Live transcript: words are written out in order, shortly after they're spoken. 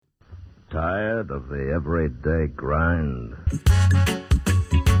Tired of the everyday grind?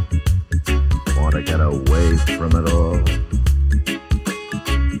 Want to get away from it all?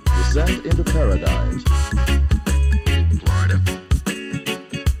 Descent into paradise. Florida.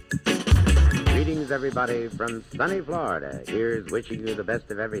 Greetings, everybody, from sunny Florida. Here's wishing you the best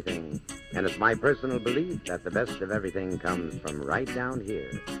of everything. And it's my personal belief that the best of everything comes from right down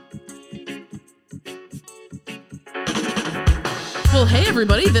here. Well, hey,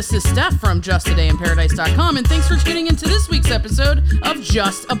 everybody, this is Steph from JustADayInParadise.com, and thanks for tuning into this week's episode of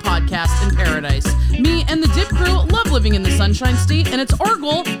Just a Podcast in Paradise. Me and the Dip Crew love living in the Sunshine State, and it's our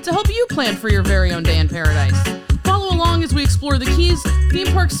goal to help you plan for your very own day in paradise. Follow along as we explore the Keys, theme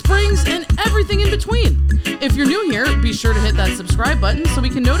park springs, and everything in between. If you're new here, be sure to hit that subscribe button so we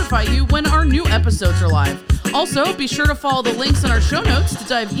can notify you when our new episodes are live. Also, be sure to follow the links in our show notes to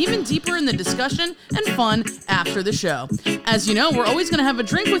dive even deeper in the discussion and fun after the show. As you know, we're always going to have a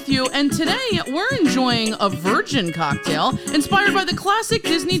drink with you, and today we're enjoying a virgin cocktail inspired by the classic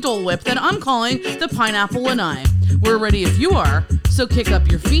Disney Dole Whip that I'm calling the Pineapple Lanai. We're ready if you are, so kick up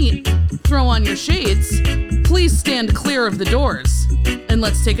your feet, throw on your shades, please stand clear of the doors, and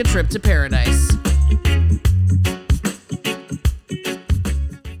let's take a trip to paradise.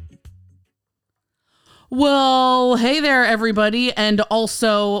 Well, hey there, everybody. And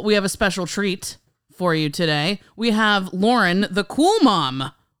also, we have a special treat for you today. We have Lauren, the cool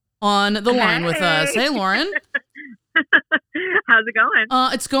mom, on the line with us. Hey, Lauren. How's it going?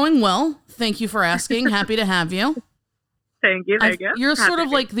 It's going well. Thank you for asking. Happy to have you. Thank you. You're Happy sort of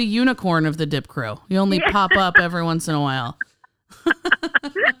like the unicorn of the Dip Crew. You only pop up every once in a while.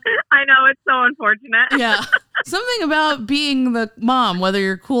 I know, it's so unfortunate. Yeah. Something about being the mom, whether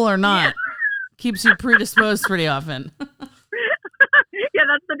you're cool or not, keeps you predisposed pretty often. Yeah,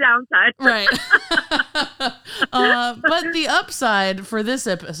 that's the downside. Right. But the upside for this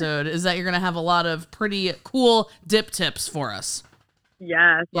episode is that you're going to have a lot of pretty cool dip tips for us.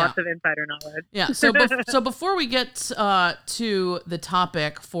 Yes, lots of insider knowledge. Yeah. So before we get to the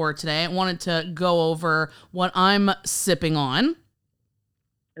topic for today, I wanted to go over what I'm sipping on.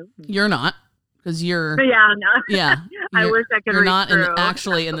 Ooh. You're not. Because you're, no. I wish I could. You're not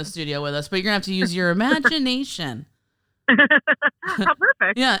actually in the studio with us, but you're gonna have to use your imagination. How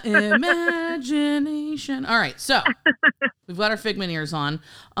perfect! Yeah, imagination. All right, so we've got our Figment ears on.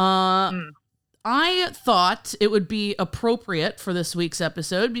 I thought it would be appropriate for this week's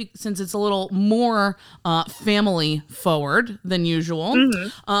episode, since it's a little more family forward than usual,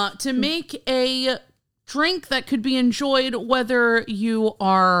 to make a drink that could be enjoyed whether you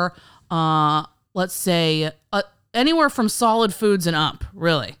are. Let's say anywhere from solid foods and up,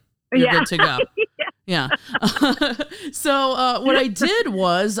 really. You're good to go. Yeah. So what I did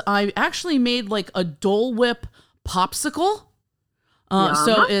was I actually made like a Dole Whip popsicle.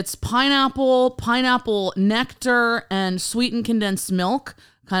 So it's pineapple nectar, and sweetened condensed milk,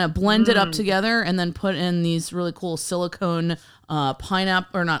 kind of blended up together, and then put in these really cool silicone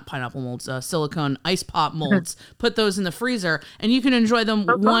silicone ice pop molds. Put those in the freezer, and you can enjoy them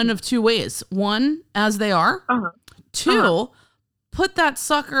one of two ways. One, as they are. Two, put that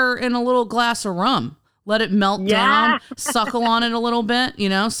sucker in a little glass of rum. Let it melt down, suckle on it a little bit,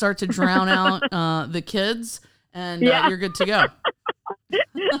 start to drown out the kids, and you're good to go.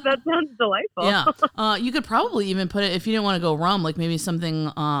 That sounds delightful. Yeah. You could probably even put it, if you didn't want to go rum, like maybe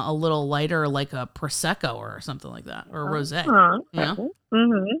something a little lighter, like a Prosecco or something like that, or a Rosé. And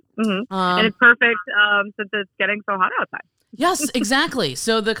it's perfect since it's getting so hot outside. Yes, exactly.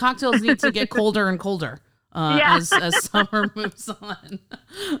 So the cocktails need to get colder and colder as summer moves on.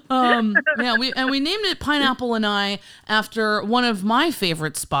 We named it Pineapple Lanai after one of my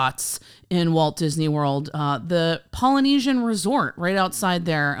favorite spots in Walt Disney World, the Polynesian Resort right outside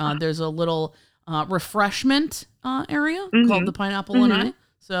there. There's a little refreshment area called the Pineapple Lanai.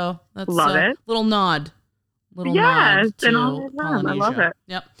 So that's a little nod. Nod to Polynesia. I love it.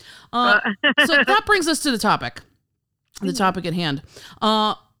 Yep. So that brings us to the topic at hand.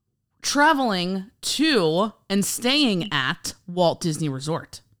 Traveling to and staying at Walt Disney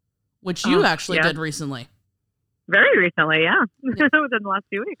Resort, which you actually did recently. Very recently, yeah. Within the last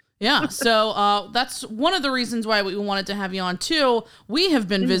few weeks. Yeah, so that's one of the reasons why we wanted to have you on, too. We have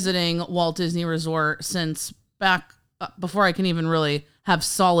been visiting Walt Disney Resort since back before I can even really have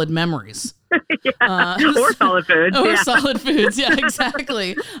solid memories. Or solid foods. Or solid foods, yeah,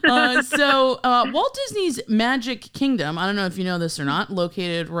 exactly. So Walt Disney's Magic Kingdom, I don't know if you know this or not,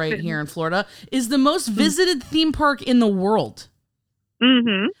 located right here in Florida, is the most visited theme park in the world.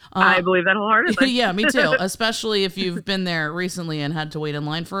 Mm-hmm. I believe that wholeheartedly. Yeah, me too. Especially if you've been there recently and had to wait in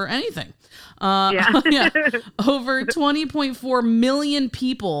line for anything. Yeah. Over 20.4 million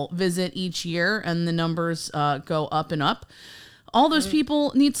people visit each year, and the numbers go up and up. All those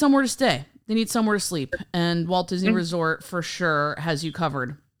people need somewhere to stay. They need somewhere to sleep, and Walt Disney Resort for sure has you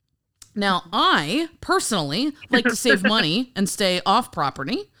covered. Now, I personally like to save money and stay off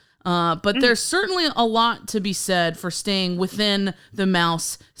property, but there's certainly a lot to be said for staying within the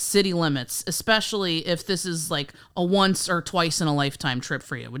Mouse city limits, especially if this is like a once or twice in a lifetime trip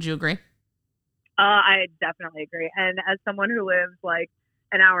for you. Would you agree? I definitely agree. And as someone who lives like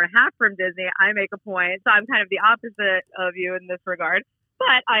an hour and a half from Disney, I make a point. So I'm kind of the opposite of you in this regard.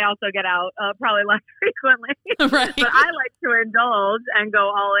 But I also get out probably less frequently. Right. But I like to indulge and go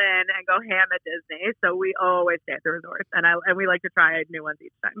all in and go ham at Disney. So we always stay at the resorts, and we like to try new ones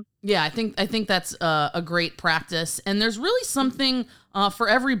each time. Yeah, I think that's a great practice, and there's really something for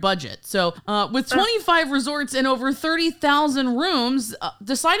every budget. So with 25 resorts and over 30,000 rooms,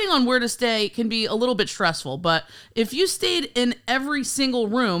 deciding on where to stay can be a little bit stressful. But if you stayed in every single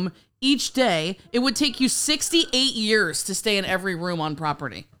room each day, it would take you 68 years to stay in every room on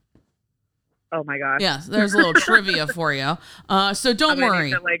property. Oh my gosh. Yeah, there's a little trivia for you. So don't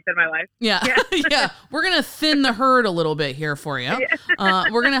worry. Legs in my life. Yeah. Yeah. We're going to thin the herd a little bit here for you.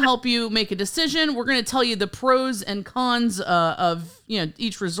 We're going to help you make a decision. We're going to tell you the pros and cons of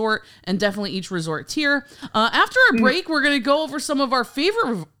each resort, and definitely each resort tier. After a break, we're going to go over some of our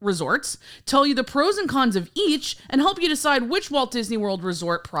favorite resorts, tell you the pros and cons of each, and help you decide which Walt Disney World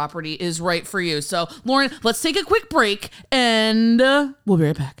resort property is right for you. So, Lauren, let's take a quick break, and we'll be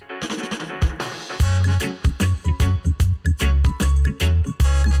right back.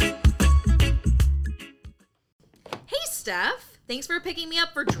 Steph, thanks for picking me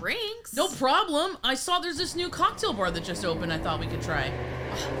up for drinks. No problem. I saw there's this new cocktail bar that just opened I thought we could try.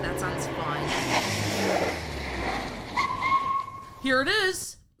 Oh, that sounds fun. Here it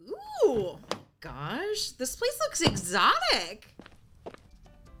is. Ooh, gosh, this place looks exotic.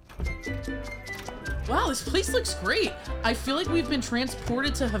 Wow, this place looks great. I feel like we've been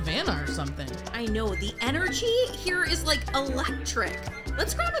transported to Havana or something. I know, the energy here is like electric.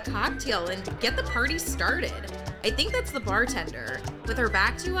 Let's grab a cocktail and get the party started. I think that's the bartender, with her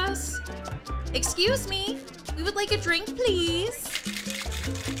back to us. Excuse me, we would like a drink, please.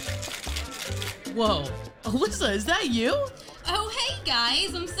 Whoa, Alyssa, is that you? Oh, hey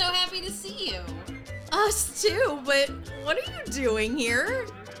guys, I'm so happy to see you. Us too, but what are you doing here?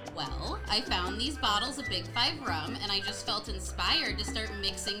 Well, I found these bottles of Big Five rum, and I just felt inspired to start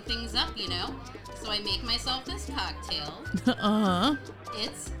mixing things up, So I make myself this cocktail. Uh-huh.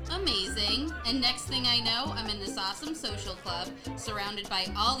 It's amazing. And next thing I know, I'm in this awesome social club, surrounded by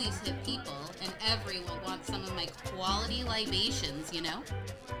all these hip people, and everyone wants some of my quality libations,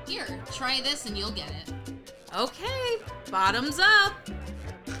 Here, try this and you'll get it. Okay, bottoms up.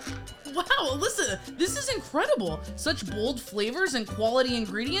 Wow, Alyssa, this is incredible. Such bold flavors and quality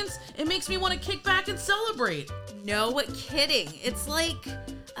ingredients. It makes me want to kick back and celebrate. No kidding. It's like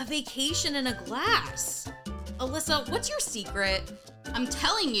a vacation in a glass. Alyssa, what's your secret? I'm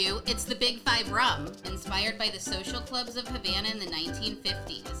telling you, it's the Big Five rum, inspired by the social clubs of Havana in the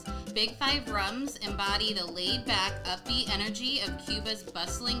 1950s. Big Five rums embody the laid-back, upbeat energy of Cuba's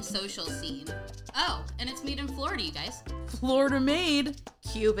bustling social scene. Oh, and it's made in Florida, you guys. Florida made.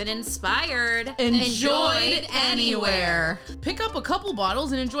 Cuban inspired. Enjoyed anywhere. Pick up a couple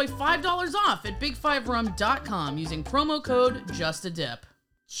bottles and enjoy $5 off at big5rum.com using promo code JUSTADIP.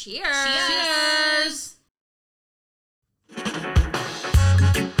 Cheers. Cheers.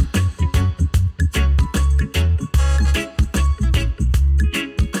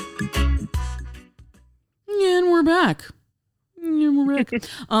 And we're back.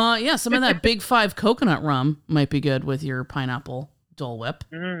 Yeah, some of that Big Five coconut rum might be good with your pineapple Dole Whip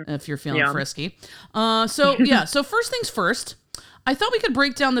if you're feeling frisky. So first things first, I thought we could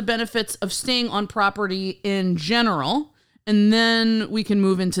break down the benefits of staying on property in general, and then we can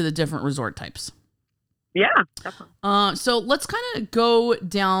move into the different resort types. Yeah, definitely. So let's kind of go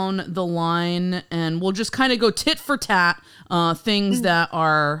down the line, and we'll just kind of go tit for tat things that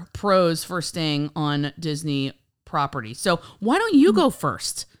are pros for staying on Disney property. So why don't you go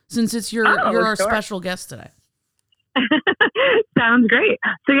first, since it's you're our special guest today? Sounds great.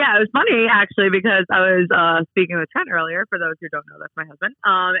 So yeah, it was funny actually because I was speaking with Trent earlier. For those who don't know, that's my husband.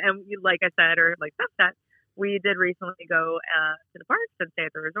 And like I said, or like Steph said, we did recently go to the parks and stay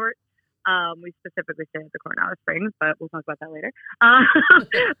at the resort. We specifically stayed at the Coronado Springs, but we'll talk about that later.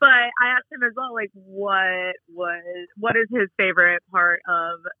 But I asked him as well, like, what is his favorite part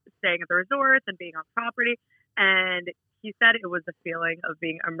of staying at the resorts and being on property? And he said it was the feeling of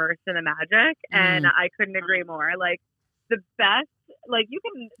being immersed in the magic. And I couldn't agree more. Like, the best, like, you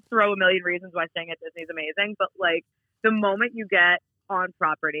can throw a million reasons why staying at Disney is amazing, but like the moment you get on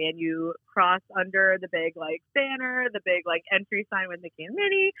property and you cross under the big like banner, the big like entry sign with Mickey and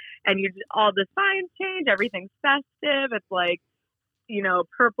Minnie, and you all the signs change, everything's festive. It's like, you know,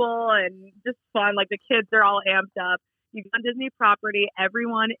 purple and just fun. Like the kids are all amped up. You go on Disney property,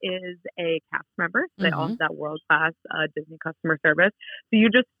 everyone is a cast member. They all have that world-class Disney customer service. So you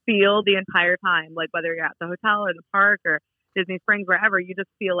just feel the entire time, like whether you're at the hotel or the park or Disney Springs, wherever, you just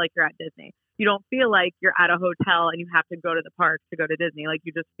feel like you're at Disney. You don't feel like you're at a hotel and you have to go to the park to go to Disney. Like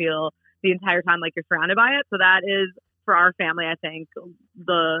you just feel the entire time like you're surrounded by it. So that is, for our family, I think,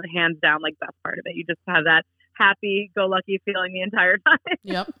 the hands down like best part of it. You just have that happy-go-lucky feeling the entire time.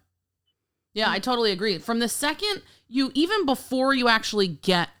 Yep. Yeah, I totally agree. From the second even before you actually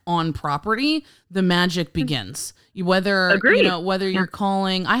get on property, the magic begins. Whether you're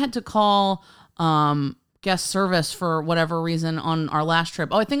calling, I had to call guest service for whatever reason on our last trip.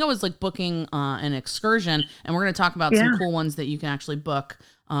 Oh, I think I was like booking an excursion, and we're going to talk about some cool ones that you can actually book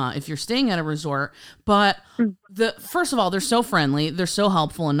if you're staying at a resort. But first of all, they're so friendly, they're so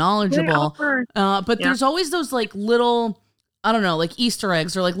helpful and knowledgeable. But there's always those like little, I don't know, like Easter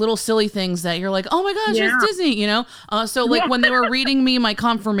eggs or like little silly things that you're like, oh my gosh, it's Disney, you know? So like when they were reading me my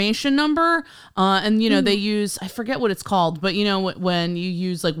confirmation number and, you know, they use, I forget what it's called, but you know, when you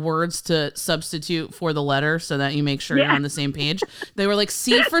use like words to substitute for the letter so that you make sure you're on the same page, they were like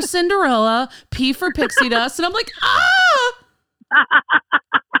C for Cinderella, P for Pixie Dust. And I'm like,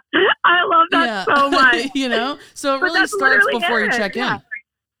 I love that so much. You know? So it really starts before you check in.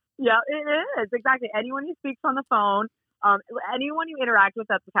 Yeah, it is. Exactly. Anyone who speaks on the phone, anyone you interact with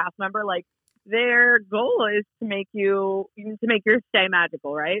that's a cast member, like their goal is to make your stay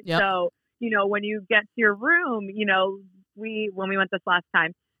magical, right? Yep. So, you know, when you get to your room, you know, when we went this last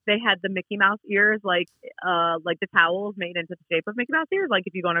time, they had the Mickey Mouse ears, like the towels made into the shape of Mickey Mouse ears, like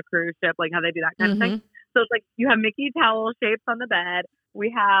if you go on a cruise ship, like how they do that kind of thing. So it's like you have Mickey towel shapes on the bed.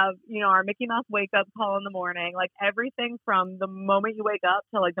 We have, you know, our Mickey Mouse wake up call in the morning. Like everything from the moment you wake up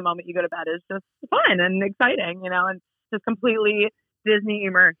to like the moment you go to bed is just fun and exciting, you know, and just completely Disney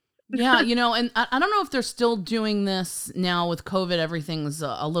immersed. Yeah, you know, and I don't know if they're still doing this now with COVID. Everything's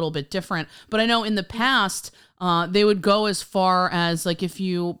a little bit different. But I know in the past, they would go as far as like if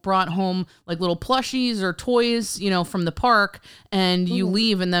you brought home like little plushies or toys, you know, from the park and you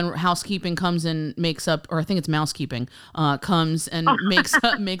leave and then housekeeping comes and makes up, or I think it's mousekeeping, comes and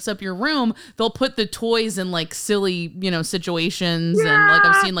makes up your room. They'll put the toys in like silly, you know, situations. And like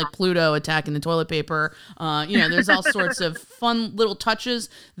I've seen like Pluto attacking the toilet paper. You know, there's all sorts of fun little touches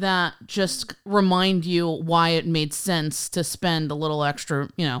that just remind you why it made sense to spend a little extra,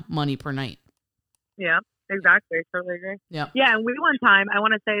 you know, money per night. Yeah. Exactly. Totally agree. Yeah. Yeah. And we one time, I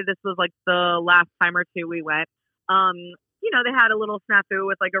want to say this was like the last time or two we went, you know, they had a little snafu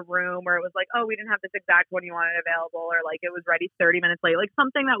with like a room where it was like, oh, we didn't have this exact one you wanted available, or like it was ready 30 minutes late, like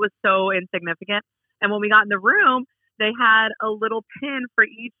something that was so insignificant. And when we got in the room, they had a little pin for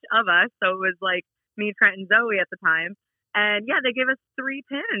each of us. So it was like me, Trent, and Zoe at the time. And yeah, they gave us 3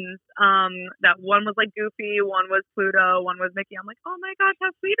 pins. That one was like Goofy, one was Pluto, one was Mickey. I'm like, oh my gosh, how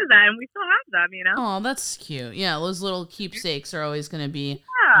sweet is that? And we still have them, you know? Oh, that's cute. Yeah, those little keepsakes are always going to be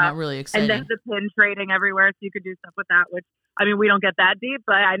really exciting. And then the pin trading everywhere, so you could do stuff with that, which, I mean, we don't get that deep,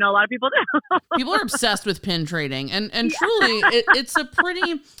 but I know a lot of people do. People are obsessed with pin trading. And truly, it's a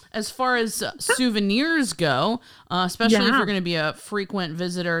pretty, as far as souvenirs go, especially if you're going to be a frequent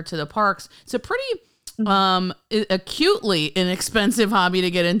visitor to the parks, it's a pretty acutely inexpensive hobby to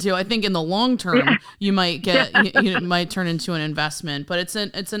get into. I think in the long term, you might it might turn into an investment, but it's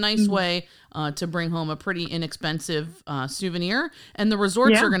a nice way to bring home a pretty inexpensive souvenir. And the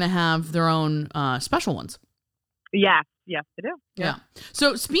resorts are going to have their own special ones. Yes, they do. Yeah.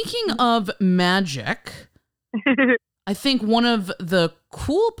 So speaking of magic, I think one of the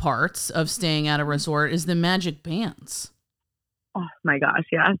cool parts of staying at a resort is the magic bands. Oh my gosh,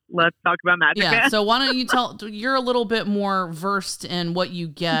 yes. Let's talk about magic bands. Yeah, so why don't you you're a little bit more versed in what you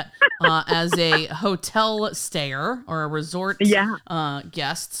get as a hotel stayer or a resort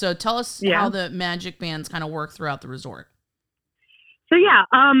guest. So tell us how the magic bands kind of work throughout the resort. So yeah,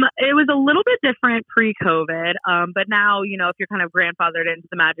 it was a little bit different pre-COVID, but now, you know, if you're kind of grandfathered into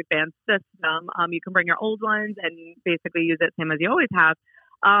the magic band system, you can bring your old ones and basically use it same as you always have.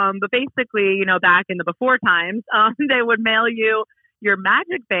 But basically, you know, back in the before times, they would mail you your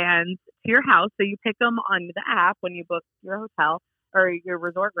magic bands to your house. So you pick them on the app when you book your hotel or your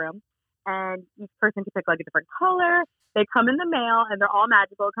resort room. And each person can pick like a different color. They come in the mail and they're all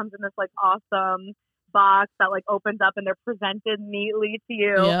magical. It comes in this like awesome box that like opens up and they're presented neatly to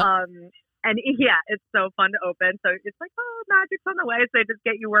you. Yeah. And yeah, it's so fun to open. So it's like, oh, magic's on the way. So they just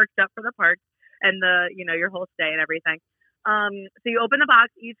get you worked up for the park and your whole stay and everything. So you open the box.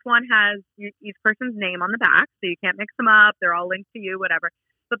 Each one has each person's name on the back, so you can't mix them up. They're all linked to you, whatever.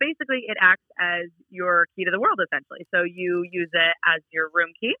 But basically, it acts as your key to the world, essentially. So you use it as your room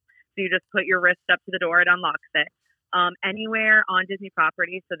key. So you just put your wrist up to the door, it unlocks it. Anywhere on Disney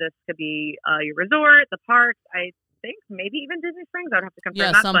property. So this could be your resort, the parks. I think maybe even Disney Springs. I would have to confirm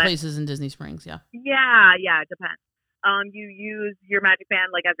Yeah, that. some places in Disney Springs. Yeah. Yeah, it depends. You use your Magic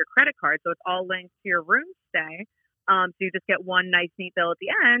Band like as your credit card, so it's all linked to your room stay. So you just get one nice neat bill at the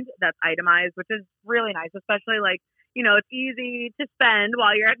end that's itemized, which is really nice, especially like, it's easy to spend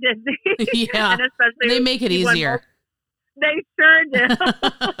while you're at Disney. Yeah. And especially They make it easier. They sure do.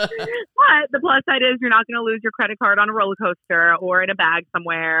 But the plus side is you're not going to lose your credit card on a roller coaster or in a bag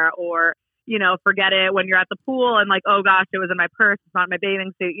somewhere, or, forget it when you're at the pool and like, oh gosh, it was in my purse, it's not in my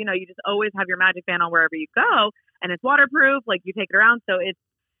bathing suit. You just always have your Magic Band on wherever you go, and it's waterproof. Like, you take it around. So it's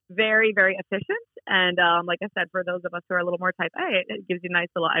very, very efficient. And like I said, for those of us who are a little more type A, it gives you a nice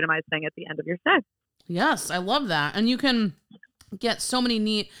little itemized thing at the end of your stay. Yes, I love that. And you can get so many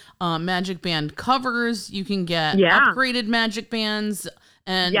neat Magic Band covers. You can get upgraded Magic Bands.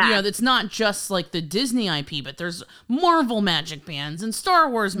 And, it's not just like the Disney IP, but there's Marvel Magic Bands and Star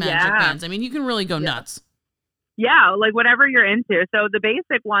Wars Magic Bands. I mean, you can really go nuts. Yeah, like whatever you're into. So the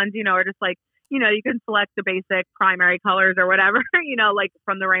basic ones, are just like, you can select the basic primary colors or whatever, like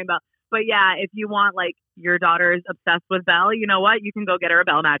from the rainbow. But yeah, if you want, like, your daughter is obsessed with Belle, you know what? You can go get her a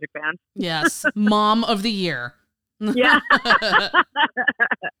Belle Magic Band. Yes. Mom of the year. Yeah.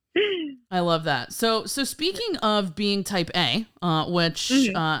 I love that. So speaking of being type A, which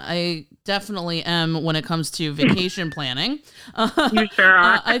I definitely am when it comes to vacation planning. You sure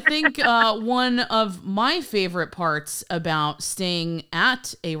are. I think one of my favorite parts about staying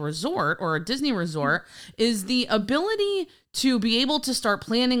at a resort or a Disney resort is the ability to be able to start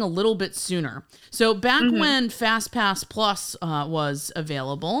planning a little bit sooner. So back when FastPass Plus was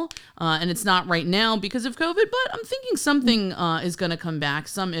available, and it's not right now because of COVID, but I'm thinking something is going to come back,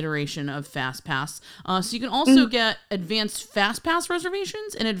 some iteration of FastPass. So you can also get advanced FastPass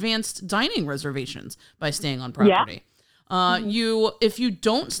reservations and advanced dining reservations by staying on property. Yeah. If you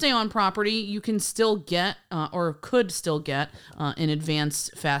don't stay on property, you can still get, or could still get, an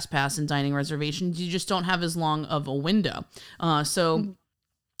advanced FastPass and dining reservations. You just don't have as long of a window. So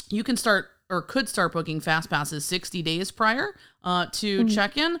you can start or could start booking FastPasses 60 days prior to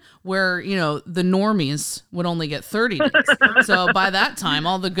check-in, where, the normies would only get 30 days. So by that time,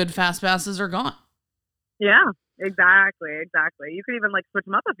 all the good FastPasses are gone. Yeah, exactly. You could even like switch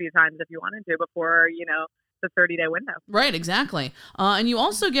them up a few times if you wanted to before, the 30-day window. Right, exactly. And you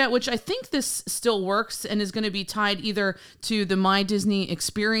also get, which I think this still works and is going to be tied either to the My Disney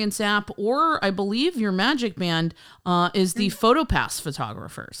Experience app, or I believe your Magic Band is the PhotoPass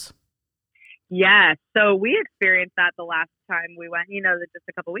photographers. Yes. So we experienced that the last time we went, just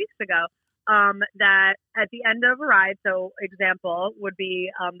a couple weeks ago, that at the end of a ride, so example would be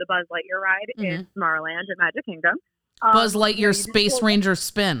the Buzz Lightyear ride in Tomorrowland at Magic Kingdom. Buzz Lightyear Space Ranger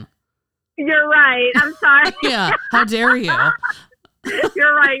spin. You're right. I'm sorry. Yeah. How dare you?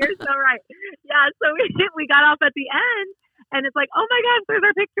 You're right. You're so right. Yeah. So we got off at the end, and it's like, oh my gosh, there's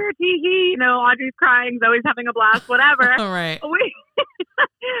our picture. Tee-hee. Audrey's crying. Zoe's having a blast. Whatever. All right.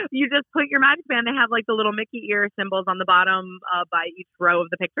 You just put your Magic Band. They have like the little Mickey ear symbols on the bottom by each row of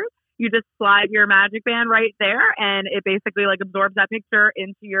the pictures. You just slide your Magic Band right there, and it basically like absorbs that picture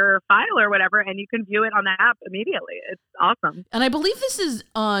into your file or whatever, and you can view it on the app immediately. It's awesome. And I believe this is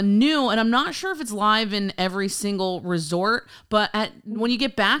new, and I'm not sure if it's live in every single resort, but when you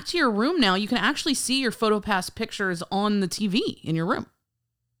get back to your room now, you can actually see your PhotoPass pictures on the TV in your room.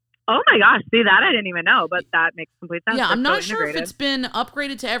 Oh my gosh, see that? I didn't even know, but that makes complete sense. Yeah, I'm not sure if it's been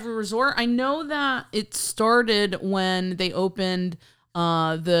upgraded to every resort. I know that it started when they opened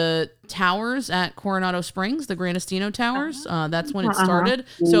the towers at Coronado Springs, the Grandestino Towers. That's when it started.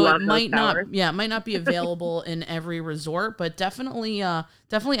 So it might not be available in every resort, but definitely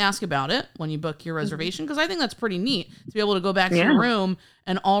ask about it when you book your reservation, because I think that's pretty neat to be able to go back to your room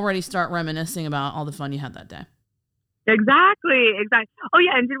and already start reminiscing about all the fun you had that day. Exactly. Oh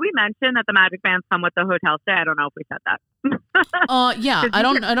yeah, and did we mention that the Magic Bands come with the hotel stay? I don't know if we said that. Yeah, I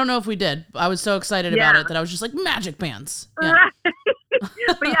don't know if we did. I was so excited about it that I was just like, Magic Bands. Yeah. Right.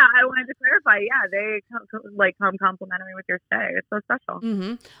 But yeah, I wanted to clarify. Yeah, they come complimentary with your stay. It's so special.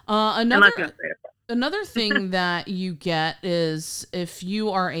 Another thing that you get is if you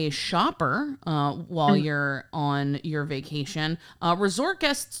are a shopper while you're on your vacation, resort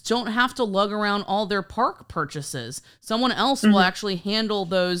guests don't have to lug around all their park purchases. Someone else will actually handle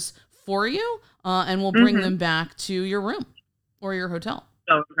those for you and will bring them back to your room or your hotel.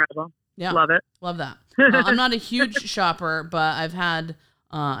 So incredible. Yeah. Love it. Love that. I'm not a huge shopper, but I've had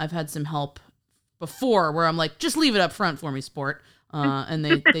some help before where I'm like, just leave it up front for me, sport. And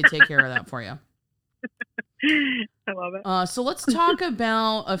they take care of that for you. I love it. So let's talk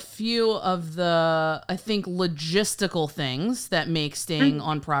about a few of the, I think, logistical things that make staying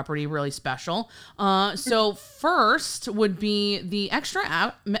on property really special. So first would be the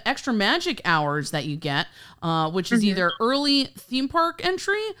extra magic hours that you get, which is either early theme park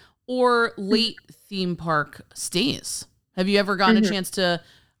entry or late theme park stays. Have you ever gotten a chance to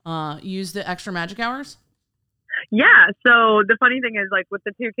use the extra magic hours? Yeah. So the funny thing is, like with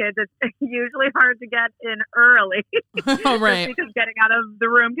the 2 kids, it's usually hard to get in early. Oh, right. Just because getting out of the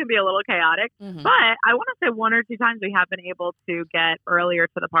room can be a little chaotic. But I want to say 1 or 2 times we have been able to get earlier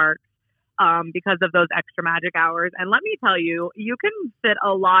to the park because of those extra magic hours. And let me tell you, you can fit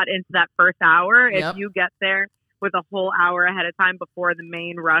a lot into that first hour if you get there with a whole hour ahead of time before the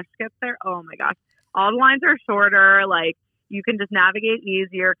main rush gets there. Oh my gosh. All the lines are shorter. Like you can just navigate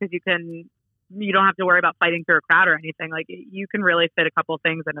easier because you don't have to worry about fighting through a crowd or anything. Like you can really fit a couple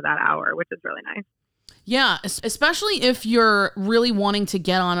things into that hour, which is really nice. Yeah, especially if you're really wanting to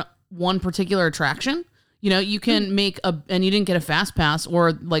get on one particular attraction. You know, you can make and you didn't get a fast pass,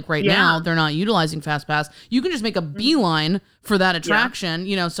 or like right now they're not utilizing fast pass. You can just make a beeline for that attraction.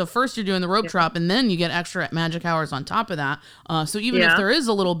 You know, so first you're doing the rope drop, and then you get extra magic hours on top of that. So even if there is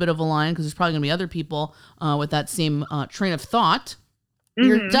a little bit of a line, because there's probably gonna be other people with that same train of thought,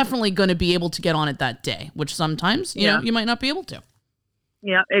 you're definitely going to be able to get on it that day, which sometimes, you know, you might not be able to.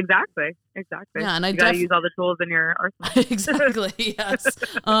 Yeah, exactly. Yeah, and you gotta use all the tools in your arsenal. Exactly, yes.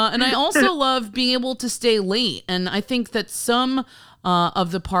 And I also love being able to stay late. And I think that some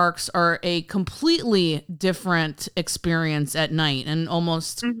of the parks are a completely different experience at night and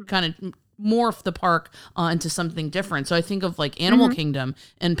almost kind of morph the park into something different. So I think of like Animal Kingdom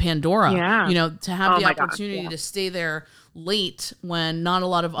and Pandora, you know, to have the opportunity to stay there late when not a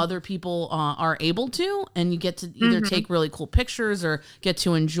lot of other people are able to, and you get to either take really cool pictures or get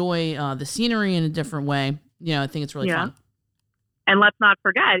to enjoy the scenery in a different way. You know, I think it's really fun. And let's not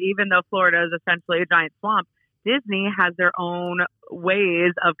forget, even though Florida is essentially a giant swamp, Disney has their own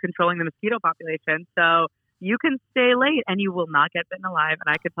ways of controlling the mosquito population. So you can stay late and you will not get bitten alive.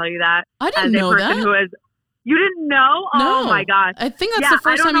 And I can tell you that. I didn't know that. You didn't know? No. Oh my gosh. I think that's the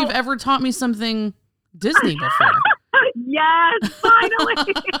first time you've ever taught me something Disney before. Yes,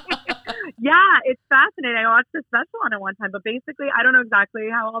 finally. Yeah, it's fascinating. I watched a special on it one time, but basically, I don't know exactly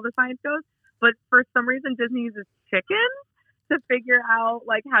how all the science goes, but for some reason, Disney uses chickens to figure out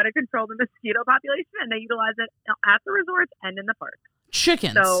like how to control the mosquito population, and they utilize it at the resorts and in the park.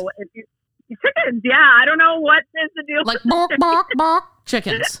 Chickens. So chickens, yeah. I don't know what is the deal. Like bark, bark, bark.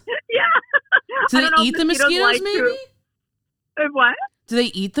 Chickens. Yeah. Do they eat the mosquitoes? Maybe. What? Do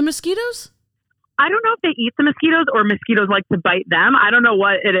they eat the mosquitoes? I don't know if they eat the mosquitoes or mosquitoes like to bite them. I don't know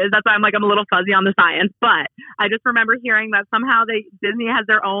what it is. That's why I'm a little fuzzy on the science. But I just remember hearing that somehow Disney has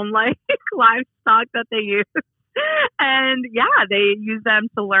their own like livestock that they use. And yeah, they use them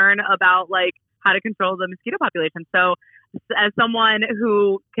to learn about like how to control the mosquito population. So as someone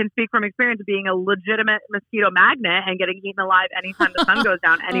who can speak from experience of being a legitimate mosquito magnet and getting eaten alive anytime the sun goes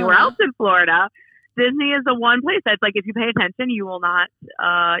down anywhere else in Florida, Disney is the one place that's like, if you pay attention, you will notice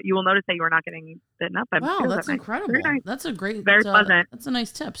that you are not getting bitten up by mosquitoes. Wow, that's incredible. Nice. That's a great, very pleasant. That's a nice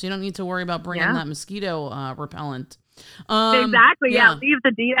tip. So you don't need to worry about bringing that mosquito repellent. Exactly. Yeah. Leave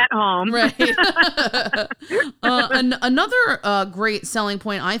the DEET at home. Right. Another great selling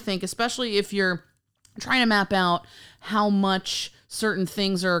point, I think, especially if you're trying to map out how much certain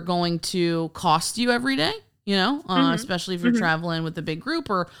things are going to cost you every day. You know, especially if you're traveling with a big group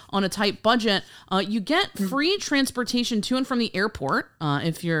or on a tight budget, you get free transportation to and from the airport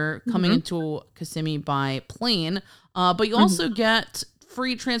if you're coming into Kissimmee by plane. But you also get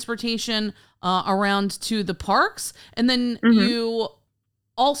free transportation around to the parks. And then you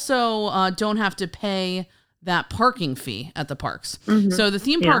also don't have to pay that parking fee at the parks. So the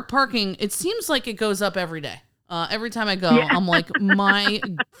theme park parking, it seems like it goes up every day. Every time I go, I'm like, my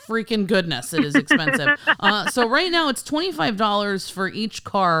freaking goodness, it is expensive. So right now it's $25 for each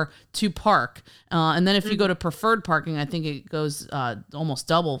car to park. And then if you go to preferred parking, I think it goes almost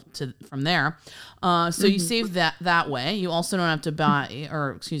double from there. So you save that way. You also don't have to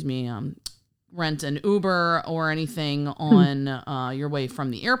rent an Uber or anything on your way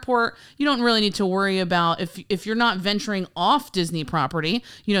from the airport. You don't really need to worry about if you're not venturing off Disney property.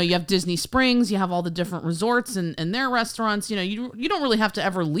 You know, you have Disney Springs, you have all the different resorts and their restaurants. You know, you don't really have to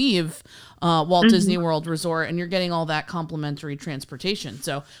ever leave Walt Disney World Resort, and you're getting all that complimentary transportation.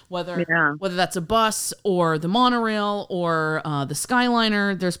 So whether that's a bus or the monorail or the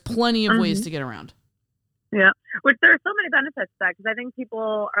Skyliner, there's plenty of ways to get around. Yeah, which there are so many benefits to that, because I think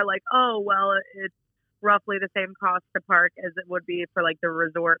people are like, oh, well, it's roughly the same cost to park as it would be for like the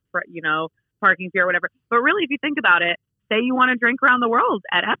resort, for, you know, parking fee or whatever. But really, if you think about it, say you want to drink around the world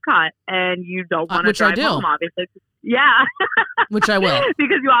at Epcot and you don't want to drive home, obviously. Yeah. Which I will.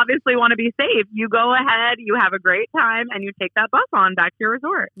 Because you obviously want to be safe. You go ahead, you have a great time, and you take that bus on back to your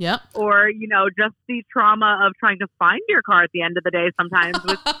resort. Yep. Or, you know, just the trauma of trying to find your car at the end of the day sometimes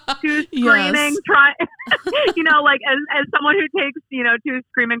with two screaming, you know, like as someone who takes, you know, two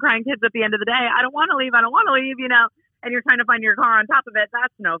screaming, crying kids at the end of the day, I don't want to leave, you know, and you're trying to find your car on top of it.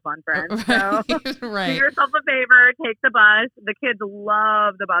 That's no fun, friends. So Right. do yourself a favor, take the bus. The kids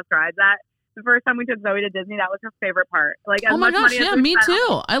love the bus rides. The first time we took Zoe to Disney, that was her favorite part. Like, as oh my much gosh, money as yeah, we me spent,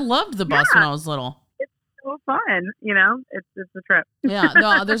 too. I loved the bus when I was little. It's so fun, you know? It's a trip. Yeah,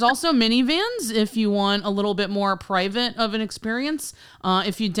 no, there's also minivans if you want a little bit more private of an experience.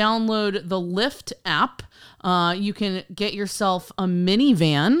 If you download the Lyft app, you can get yourself a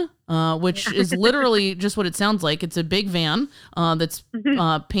minivan, which is literally just what it sounds like. It's a big van that's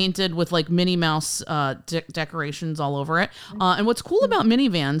painted with like Minnie Mouse decorations all over it. And what's cool about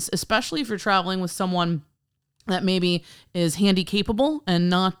minivans, especially if you're traveling with someone that maybe is handy capable and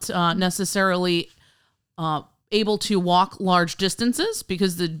not necessarily able to walk large distances,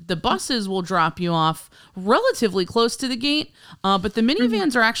 because the buses will drop you off relatively close to the gate, but the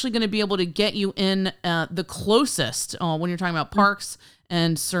minivans are actually going to be able to get you in the closest when you're talking about parks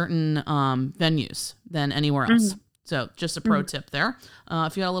and certain venues than anywhere else. So just a pro tip there,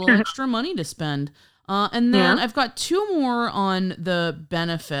 if you got a little extra money to spend. And then I've got two more on the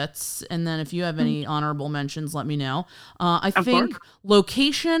benefits. And then if you have any honorable mentions, let me know. I think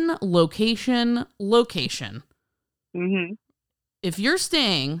location. If you're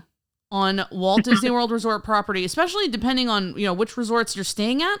staying on Walt Disney World Resort property, especially depending on, you know, which resorts you're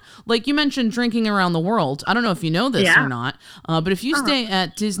staying at, like you mentioned, drinking around the world. I don't know if you know this or not, but if you stay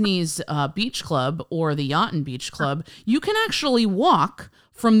at Disney's Beach Club or the Yacht and Beach Club, you can actually walk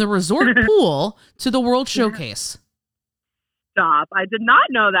from the resort pool to the World Showcase. Stop. I did not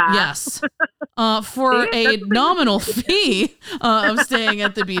know that. Yes. For a nominal fee of staying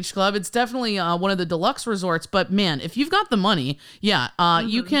at the Beach Club. It's definitely one of the deluxe resorts. But man, if you've got the money,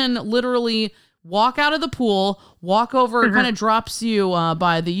 you can literally walk out of the pool, walk over, it kind of drops you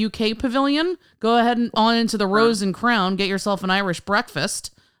by the UK pavilion. Go ahead and on into the Rose and Crown, get yourself an Irish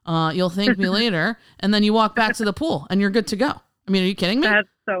breakfast. You'll thank me later. And then you walk back to the pool and you're good to go. I mean, are you kidding me? That's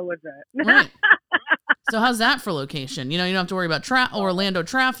so legit. Right. So how's that for location? You know, you don't have to worry about Orlando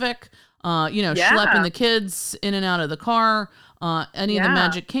traffic, schlepping the kids in and out of the car, any of the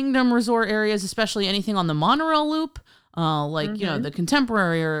Magic Kingdom resort areas, especially anything on the monorail loop, you know, the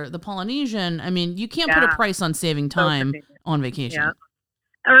Contemporary or the Polynesian. I mean, you can't put a price on saving time on vacation. Yeah.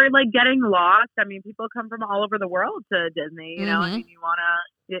 Or like getting lost. I mean, people come from all over the world to Disney, you know, I mean,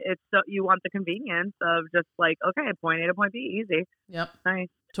 you want the convenience of just like, okay, point A to point B, easy. Yep. Nice.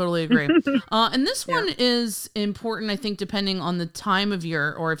 Totally agree. And this one is important, I think, depending on the time of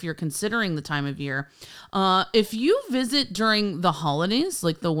year, or if you're considering the time of year. If you visit during the holidays,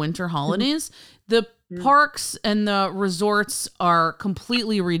 like the winter holidays, the parks and the resorts are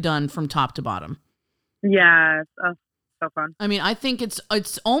completely redone from top to bottom. Yes. So fun. I mean, I think it's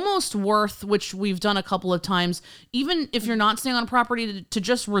almost worth, which we've done a couple of times, even if you're not staying on a property, to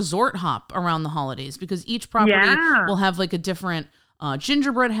just resort hop around the holidays, because each property will have like a different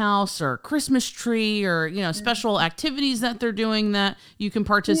gingerbread house or Christmas tree, or, you know, special activities that they're doing that you can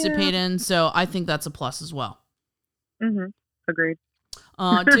participate in. So I think that's a plus as well. Agreed.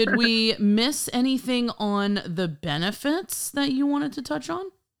 Did we miss anything on the benefits that you wanted to touch on?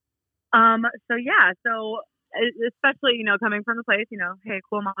 So especially, you know, coming from the place, you know, hey,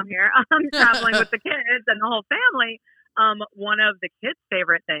 cool mom here, traveling with the kids and the whole family. One of the kids'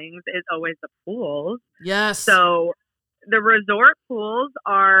 favorite things is always the pools. Yes. So the resort pools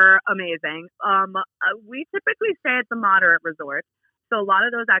are amazing. We typically stay at the moderate resorts. So a lot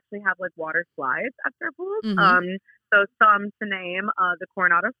of those actually have like water slides at their pools. So some to name, the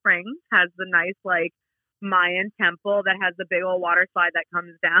Coronado Springs has the nice like Mayan temple that has the big old water slide that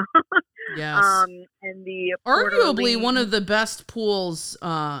comes down. Yes. And the arguably one of the best pools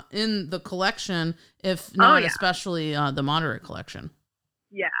in the collection, if not especially the moderate collection.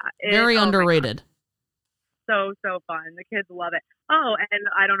 Yeah. Very oh my God. underrated. So fun. The kids love it. Oh, and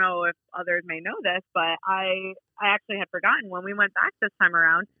I don't know if others may know this, but I actually had forgotten when we went back this time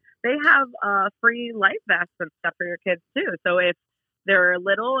around, they have free life vests and stuff for your kids too. So if they're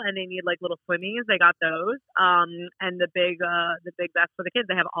little and they need like little swimmies, they got those. And the big vest for the kids,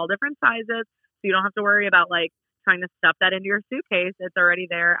 they have all different sizes. So you don't have to worry about like trying to stuff that into your suitcase. It's already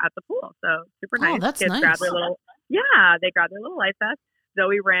there at the pool. So super nice. Oh, that's kids nice. grab their little they grab their little life vest.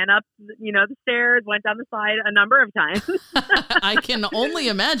 Zoe ran up, the stairs, went down the slide a number of times. I can only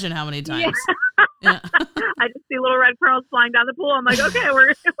imagine how many times. Yeah. I just see little red curls flying down the pool. I'm like, okay,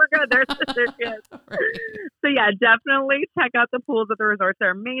 we're good. There's kids. Right. So yeah, definitely check out the pools at the resorts.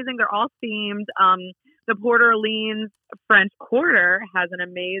 They're amazing. They're all themed. The Port Orleans French Quarter has an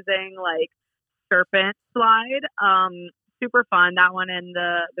amazing like serpent slide. Super fun. That one and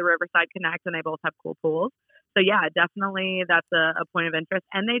the Riverside Connect, and they both have cool pools. So yeah, definitely that's a point of interest.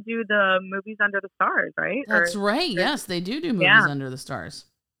 And they do the movies under the stars, right? That's right. Yes, they do movies under the stars.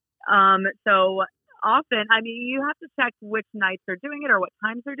 So often, I mean, you have to check which nights they're doing it or what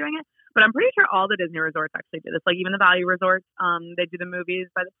times they're doing it. But I'm pretty sure all the Disney resorts actually do this. Like even the Value resorts, they do the movies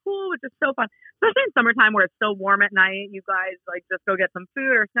by the pool, which is so fun. Especially in summertime where it's so warm at night. You guys like just go get some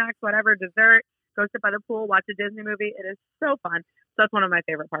food or snacks, whatever, dessert. Go sit by the pool, watch a Disney movie. It is so fun. So that's one of my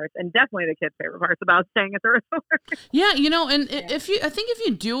favorite parts, and definitely the kids' favorite parts about staying at the resort. Yeah, and I think if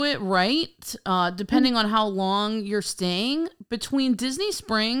you do it right, depending on how long you're staying, between Disney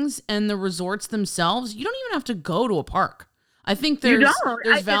Springs and the resorts themselves, you don't even have to go to a park. I think there's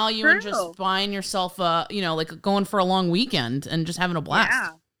value in just buying yourself like going for a long weekend and just having a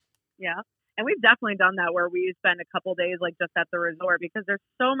blast. Yeah. And we've definitely done that where we spend a couple days like just at the resort because there's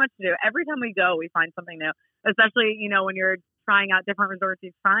so much to do. Every time we go, we find something new, especially, when you're trying out different resorts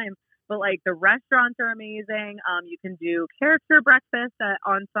each time. But like the restaurants are amazing. You can do character breakfast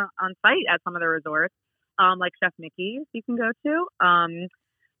on site at some of the resorts, like Chef Mickey's you can go to.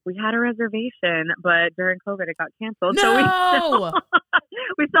 We had a reservation, but during COVID it got canceled. No! So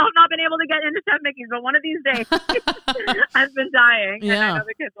we still have not been able to get into Chef Mickey's, but one of these days I've been dying. Yeah. And I know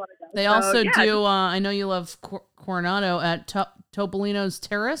the kids want to go. They also do, I know you love Coronado at Topolino's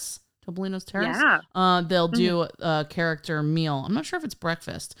Terrace. Topolino's Terrace. Yeah. They'll do a character meal. I'm not sure if it's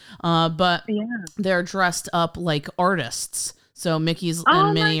breakfast, but they're dressed up like artists. So Mickey's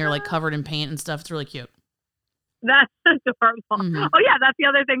and Minnie are like covered in paint and stuff. It's really cute. That's adorable. Mm-hmm. Oh yeah, that's the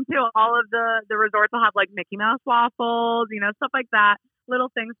other thing too. All of the resorts will have like Mickey Mouse waffles, stuff like that.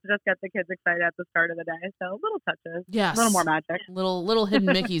 Little things to just get the kids excited at the start of the day. So little touches. Yes. A little more magic. Little hidden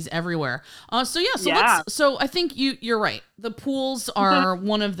Mickeys everywhere. So I think you're right. The pools are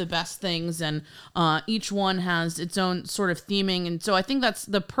one of the best things, and each one has its own sort of theming. And so I think that's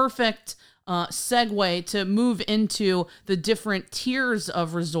the perfect segue to move into the different tiers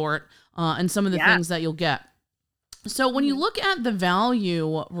of resort and some of the things that you'll get. So when you look at the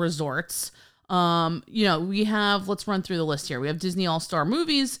value resorts, we have, let's run through the list here. We have Disney All-Star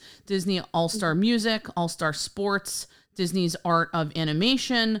Movies, Disney All-Star Music, All-Star Sports, Disney's Art of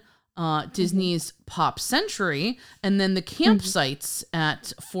Animation, Disney's Pop Century, and then the campsites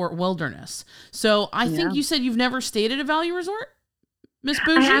at Fort Wilderness. So I think you said you've never stayed at a value resort, Miss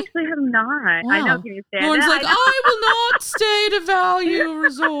Bougie? I actually have not. Wow. I know. Can you stand Lauren's it? like, I will not stay at a value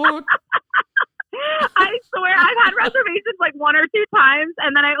resort. I swear I've had reservations like one or two times,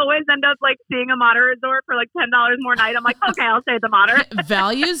 and then I always end up like seeing a moderate resort for like $10 more a night. I'm like, okay, I'll stay at the moderate.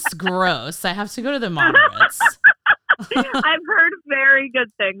 Value's gross. I have to go to the moderates. I've heard very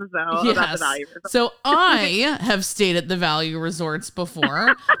good things though about the value resort. So I have stayed at the value resorts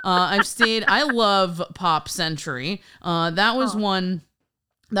before. I love Pop Century. That was one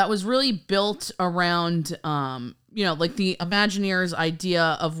that was really built around like the Imagineers'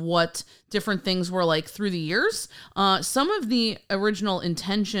 idea of what different things were like through the years. Some of the original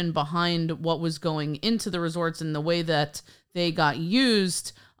intention behind what was going into the resorts and the way that they got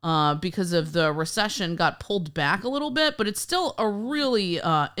used because of the recession got pulled back a little bit, but it's still a really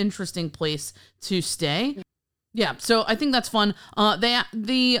interesting place to stay. Yeah, so I think that's fun. I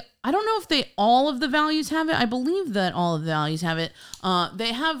don't know if all of the values have it. I believe that all of the values have it.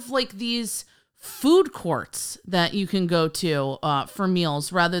 They have like these food courts that you can go to for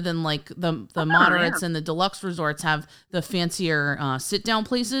meals rather than like the moderates and the deluxe resorts have the fancier sit down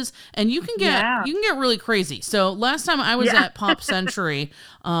places, and you can get really crazy. So last time I was at Pop Century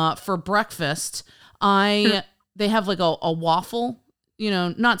for breakfast, they have like a waffle,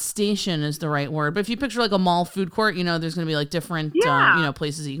 not station is the right word, but if you picture like a mall food court, there's going to be like different,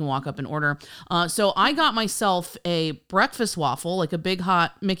 places that you can walk up and order. So I got myself a breakfast waffle, like a big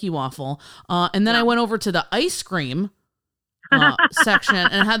hot Mickey waffle. And then I went over to the ice cream section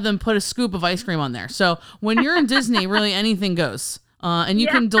and had them put a scoop of ice cream on there. So when you're in Disney, really anything goes. And you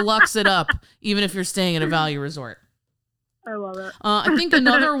can deluxe it up even if you're staying at a value resort. I love it. I think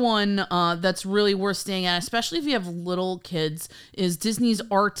another one that's really worth staying at, especially if you have little kids, is Disney's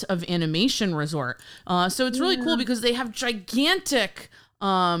Art of Animation Resort. So it's really cool because they have gigantic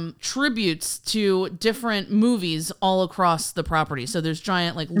tributes to different movies all across the property. So there's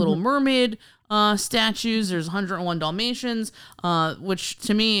giant like Little Mermaid statues. There's 101 Dalmatians, which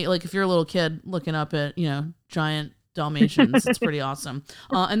to me, like if you're a little kid looking up at, giant Dalmatians, it's pretty awesome.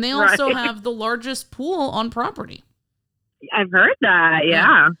 And they also have the largest pool on property. I've heard that.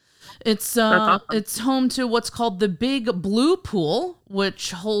 Yeah. It's awesome. It's home to what's called the Big Blue Pool,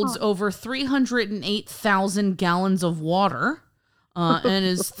 which holds over 308,000 gallons of water. And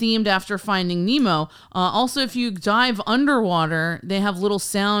is themed after Finding Nemo. Also, if you dive underwater, they have little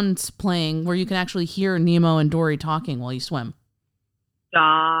sounds playing where you can actually hear Nemo and Dory talking while you swim.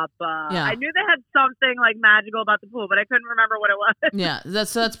 Stop. Yeah. I knew they had something like magical about the pool, but I couldn't remember what it was. Yeah,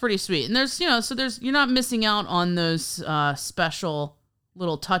 that's pretty sweet. And there's you're not missing out on those special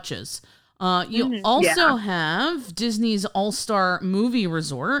little touches. You also have Disney's All-Star Movie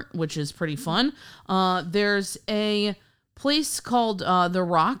Resort, which is pretty fun. There's a place called the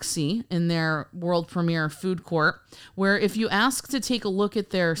Roxy in their world premiere food court, where if you ask to take a look at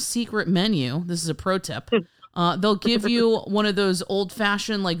their secret menu, this is a pro tip, they'll give you one of those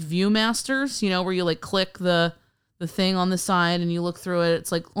old-fashioned like Viewmasters, where you like click the thing on the side and you look through it.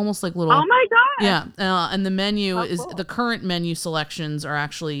 It's like almost like little. Oh my god! Yeah, and the menu is cool. the current menu selections are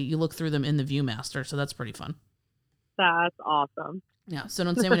actually you look through them in the Viewmaster, so that's pretty fun. That's awesome. Yeah, so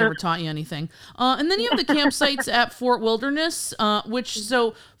don't say we never taught you anything. And then you have the campsites at Fort Wilderness,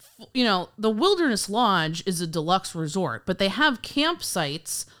 the Wilderness Lodge is a deluxe resort, but they have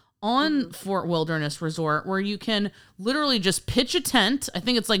campsites on Fort Wilderness Resort where you can literally just pitch a tent. I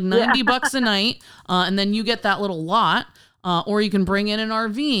think it's like $90 a night, and then you get that little lot, or you can bring in an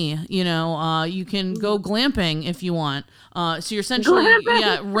RV. You can go glamping if you want. So you're essentially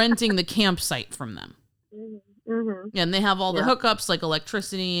renting the campsite from them. Mm-hmm. Yeah, and they have all the hookups like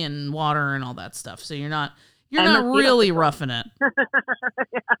electricity and water and all that stuff. So you're not really roughing it,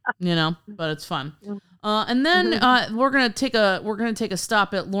 but it's fun. And then we're gonna take a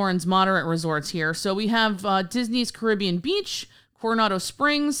stop at Lauren's Moderate Resorts here. So we have Disney's Caribbean Beach, Coronado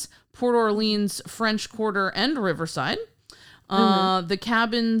Springs, Port Orleans, French Quarter, and Riverside. The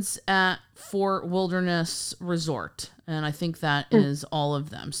cabins at Fort Wilderness Resort, and I think that is all of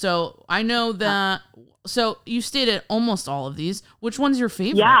them. So I know that. So you stayed at almost all of these. Which one's your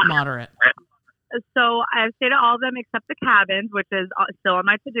favorite moderate? So I've stayed at all of them except the cabins, which is still on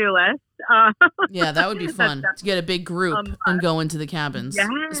my to-do list. Yeah, that would be fun to get a big group and go into the cabins, yes.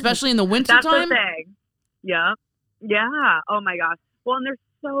 Especially in the wintertime. That's the thing. Yeah. Oh my gosh. Well, and there's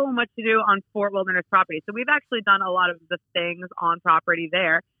so much to do on Fort Wilderness property. So we've actually done a lot of the things on property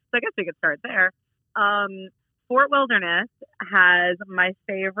there. So I guess we could start there. Fort Wilderness has my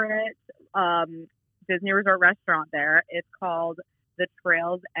favorite Disney Resort restaurant there. It's called the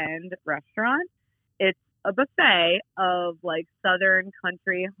Trails End Restaurant. It's a buffet of like Southern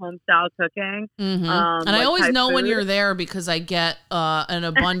country home-style cooking. Mm-hmm. And I always know when you're there because I get an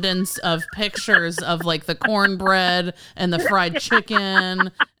abundance of pictures of like the cornbread and the fried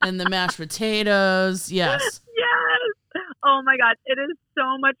chicken and the mashed potatoes. Yes. Oh my God. It is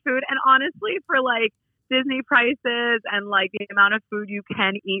so much food. And honestly, for like Disney prices and like the amount of food you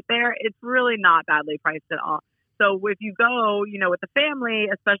can eat there, it's really not badly priced at all. So if you go, with the family,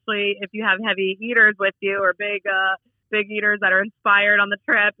 especially if you have heavy eaters with you or big eaters that are inspired on the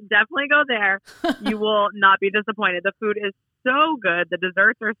trip, definitely go there. You will not be disappointed. The food is so good. The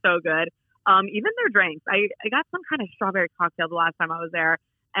desserts are so good. Even their drinks. I got some kind of strawberry cocktail the last time I was there,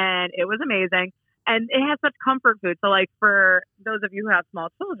 and it was amazing. And it has such comfort food. So like for those of you who have small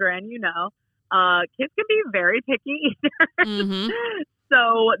children, kids can be very picky eaters. Mm-hmm.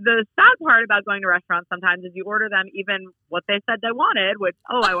 So the sad part about going to restaurants sometimes is you order them even what they said they wanted, which,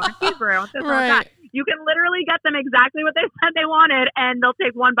 I want a cheeseburger, I want this, I want that. You can literally get them exactly what they said they wanted, and they'll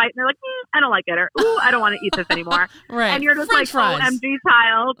take one bite and they're like, I don't like it, or I don't want to eat this anymore. Right. And you're just French like, fries. MG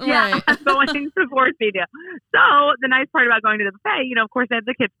child. Right. Yeah, I'm going to force feed you. So the nice part about going to the buffet, of course they have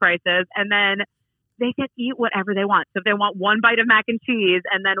the kids' prices, and then they can eat whatever they want. So if they want one bite of mac and cheese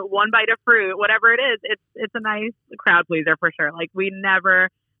and then one bite of fruit, whatever it is, it's a nice crowd pleaser for sure. Like we never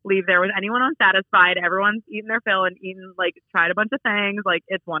leave there with anyone unsatisfied. Everyone's eating their fill and tried a bunch of things. Like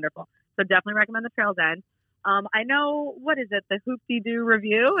it's wonderful. So definitely recommend the Trails End. I know, what is it? The Hoop-Dee-Doo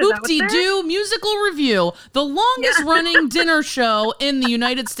Review? Hoop-Dee-Doo Musical Review, the longest running dinner show in the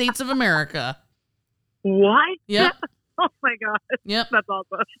United States of America. What? Yep. Oh my gosh. Yep. That's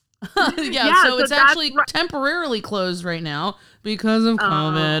awesome. Yeah, so it's that's actually temporarily closed right now because of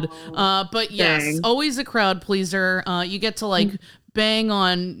COVID. But yes, dang. always a crowd pleaser. You get to like bang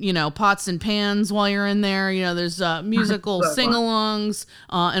on, pots and pans while you're in there. There's musical So fun. sing-alongs,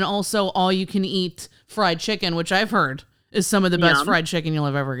 and also all you can eat fried chicken, which I've heard is some of the best Yum. fried chicken you'll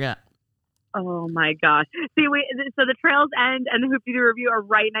ever get. Oh my gosh. See, so the Trails End and the Hoopty Doo Review are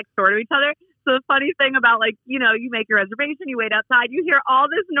right next door to each other. So the funny thing about you make your reservation, you wait outside, you hear all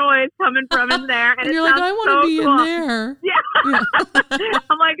this noise coming from in there, and, And it you're like, sounds I want so to be cool. in there. Yeah.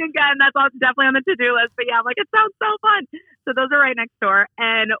 I'm like, again, that's definitely on the to-do list. But yeah, I'm like, it sounds so fun. So those are right next door.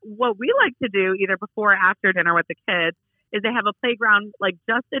 And what we like to do either before or after dinner with the kids is they have a playground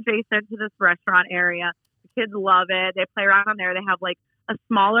just adjacent to this restaurant area. The kids love it. They play around on there. They have a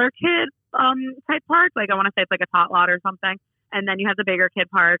smaller kid type park. I want to say it's like a tot lot or something. And then you have the bigger kid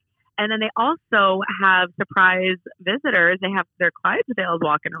park. And then they also have surprise visitors. They have their Clydesdales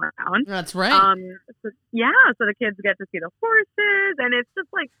walking around. That's right. So the kids get to see the horses, and it's just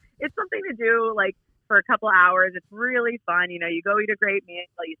it's something to do for a couple hours. It's really fun. You go eat a great meal,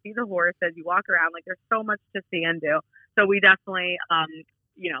 you see the horses, you walk around. There's so much to see and do. So we definitely,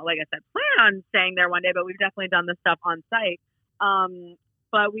 like I said, plan on staying there one day, but we've definitely done this stuff on site.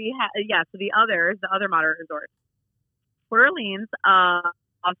 But we so the other moderate resorts, Port Orleans,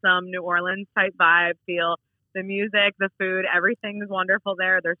 awesome New Orleans type vibe, feel, the music, the food, everything's wonderful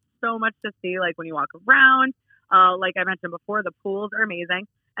there. There's so much to see when you walk around. Like I mentioned before, the pools are amazing.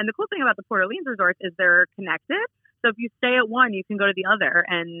 And the cool thing about the Port Orleans resorts is they're connected. So if you stay at one, you can go to the other,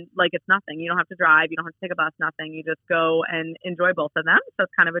 and it's nothing. You don't have to drive. You don't have to take a bus, nothing. You just go and enjoy both of them. So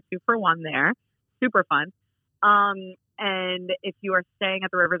it's kind of a 2-for-1 there. Super fun. And if you are staying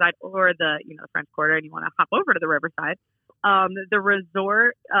at the Riverside or the French Quarter and you want to hop over to the Riverside, the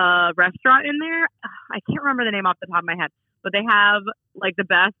resort restaurant in there, I can't remember the name off the top of my head, but they have the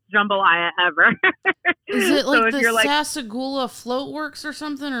best jambalaya ever. Is it So if the you're Sasagula Floatworks or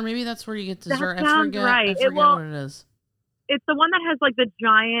something? Or maybe that's where you get dessert. That sounds right. I forget what it is. It's the one that has the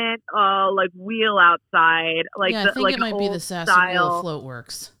giant wheel outside. I think it might be the Sasagula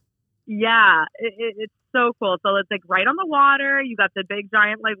Floatworks. Yeah, it's so cool. So it's right on the water. You got the big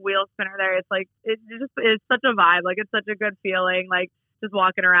giant wheel spinner there. It's it's such a vibe. It's such a good feeling. Just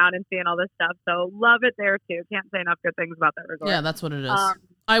walking around and seeing all this stuff. So love it there too. Can't say enough good things about that resort. Yeah, that's what it is.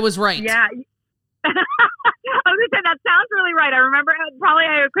 I was right. Yeah. I was gonna say that sounds really right. I remember. Probably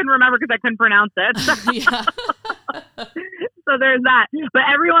I couldn't remember because I couldn't pronounce it. Yeah. So there's that. But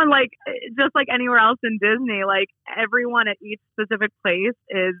everyone, just like anywhere else in Disney, everyone at each specific place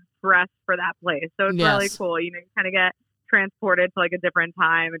is dressed for that place. So it's really cool. You kind of get transported to a different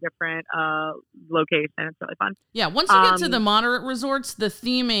time, a different location. It's really fun. Yeah. Once you get to the moderate resorts, the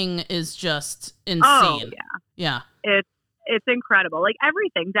theming is just insane. Oh, yeah. It's incredible.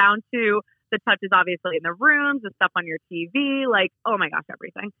 Everything down to the touches, obviously, in the rooms, the stuff on your TV, oh my gosh,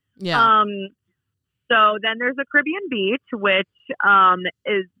 everything. Yeah. So then there's a Caribbean beach, which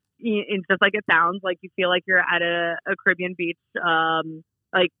is it's just like it sounds. You feel like you're at a Caribbean beach,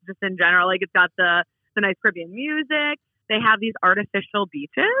 just in general. It's got the nice Caribbean music. They have these artificial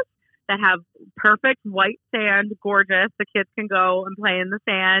beaches that have perfect white sand, gorgeous. The kids can go and play in the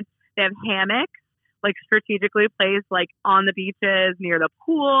sand. They have hammocks, strategically placed, on the beaches near the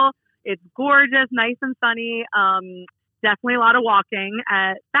pool. It's gorgeous, nice and sunny. Definitely a lot of walking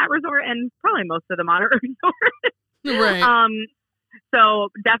at that resort and probably most of the moderate resorts. Right. So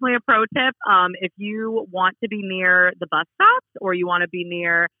definitely a pro tip. If you want to be near the bus stops or you want to be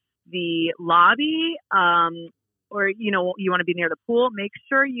near the lobby, or, you want to be near the pool, make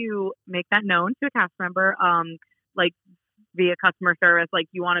sure you make that known to a cast member, via customer service.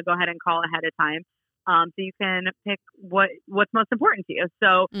 You want to go ahead and call ahead of time. So you can pick what's most important to you.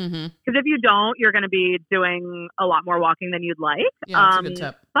 So, because if you don't, you're going to be doing a lot more walking than you'd like. Yeah, that's a good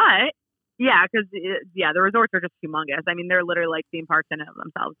tip. But yeah, because the resorts are just humongous. I mean, they're literally themed parks in and of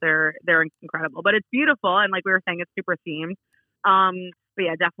themselves. They're incredible, but it's beautiful. And like we were saying, it's super themed. But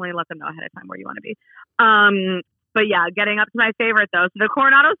yeah, definitely let them know ahead of time where you want to be. But yeah, getting up to my favorite though. So the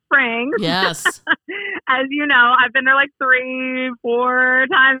Coronado Springs. Yes. As you know, I've been there 3-4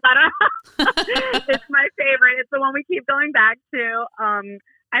 times. I don't know. It's my favorite. It's the one we keep going back to.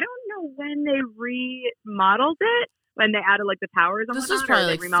 I don't know when they remodeled it, when they added the towers. This was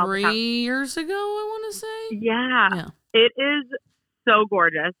probably 3 years ago, I want to say. Yeah. It is so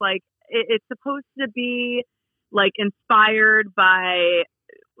gorgeous. It's supposed to be inspired by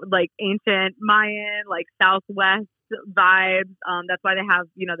ancient Mayan, Southwest vibes. That's why they have,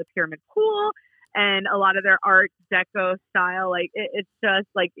 the pyramid pool and a lot of their Art Deco style. It's just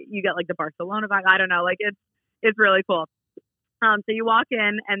you get the Barcelona vibe. I don't know. It's really cool. So you walk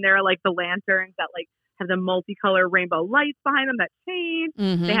in and there are like the lanterns that like have the multicolor rainbow lights behind them that change.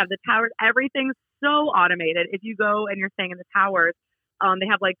 Mhm. They have the towers. Everything's so automated. If you go and you're staying in the towers, they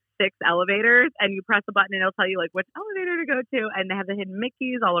have like 6 elevators, and you press a button and it'll tell you like which elevator to go to. And they have the hidden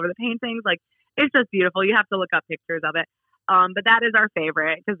Mickeys all over the paintings. Like, it's just beautiful. You have to look up pictures of it. But that is our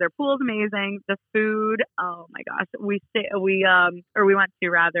favorite because their pool's amazing. The food, oh my gosh, we went to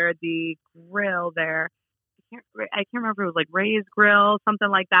rather the grill there. I can't remember if it was like Ray's Grill, something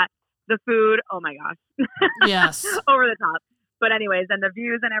like that. The food, oh my gosh, Yes. over the top. But anyways, and the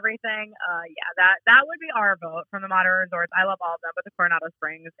views and everything, that would be our vote from the moderate resorts. I love all of them, but the Coronado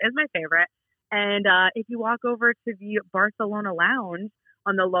Springs is my favorite. And if you walk over to the Barcelona Lounge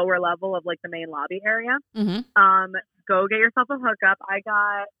on the lower level of like the main lobby area, Mhm. Go get yourself a hookup. I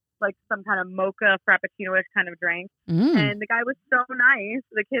got like some kind of mocha frappuccino-ish kind of drink. Mm. And the guy was so nice.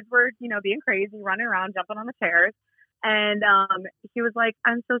 The kids were, being crazy, running around, jumping on the chairs. And he was like,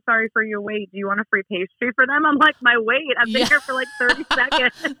 I'm so sorry for your wait. Do you want a free pastry for them? I'm like, my wait? I've been Yeah. here for like 30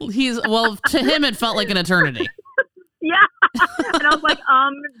 seconds. Well, to him, it felt like an eternity. Yeah. And I was like,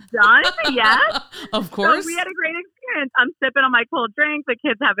 done? Yes. Of So course. we had a great experience. I'm sipping on my cold drink. The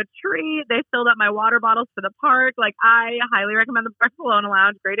kids have a treat. They filled up my water bottles for the park. Like, I highly recommend the Barcelona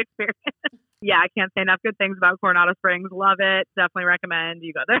Lounge. Great experience. Yeah, I can't say enough good things about Coronado Springs. Love it. Definitely recommend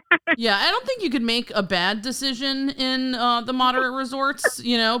you go there. Yeah, I don't think you could make a bad decision in the moderate resorts,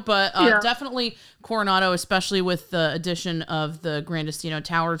 but Yeah. definitely Coronado, especially with the addition of the Gran Destino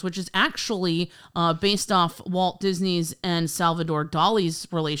Towers, which is actually based off Walt Disney's and Salvador Dali's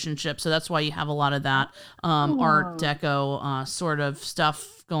relationship. So that's why you have a lot of that Art Deco sort of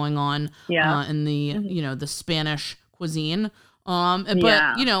stuff going on Yeah. in the, the Spanish cuisine. But,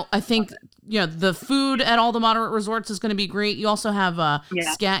 Yeah. I think, the food at all the moderate resorts is going to be great. You also have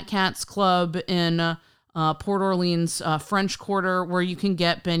Scat Cats Club in Port Orleans French Quarter where you can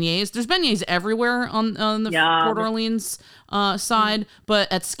get beignets. There's beignets everywhere on the Yum. Port Orleans side, but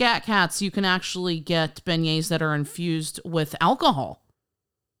at Scat Cats, you can actually get beignets that are infused with alcohol.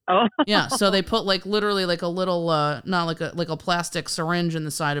 Oh. Yeah, so they put like literally like a little not like a plastic syringe in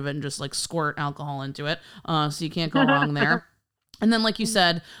the side of it and just like squirt alcohol into it. So you can't go wrong there. And then, like you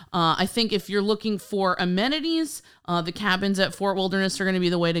said, I think if you're looking for amenities, the cabins at Fort Wilderness are going to be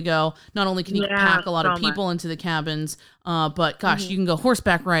the way to go. Not only can you pack a lot of people into the cabins, but gosh, you can go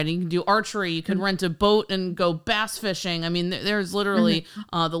horseback riding, you can do archery, you can rent a boat and go bass fishing. I mean, there's literally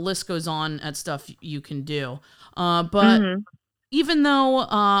the list goes on at stuff you can do. But even though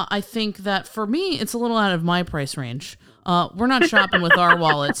I think that for me, it's a little out of my price range. We're not shopping with our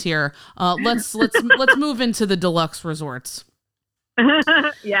wallets here. Let's move into the deluxe resorts.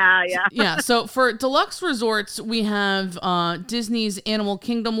 Yeah. Yeah, so for deluxe resorts, we have Disney's Animal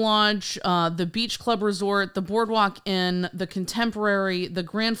Kingdom Lodge, the Beach Club Resort, the Boardwalk Inn, the Contemporary, the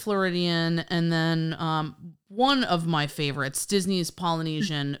Grand Floridian, and then one of my favorites, Disney's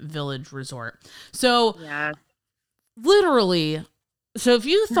Polynesian Village Resort. So Yes. literally, so if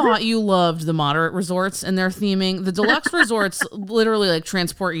you thought you loved the moderate resorts and their theming, the deluxe resorts literally like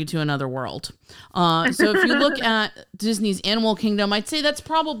transport you to another world. So if you look at Disney's Animal Kingdom, I'd say that's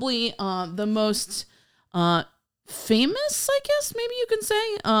probably the most famous, I guess, maybe you can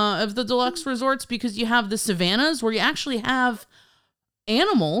say, of the deluxe resorts, because you have the savannas where you actually have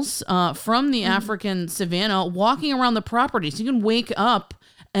animals from the African savanna walking around the property. So you can wake up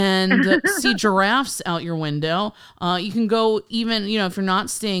and see giraffes out your window. You can go even, if you're not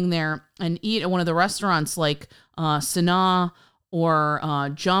staying there, and eat at one of the restaurants like Sanaa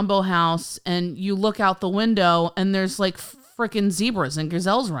or Jumbo House, and you look out the window and there's like freaking zebras and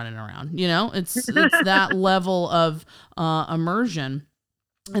gazelles running around. It's that level of immersion.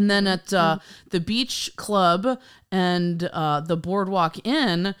 And then at the Beach Club and the Boardwalk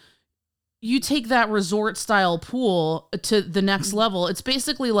Inn, you take that resort style pool to the next level. It's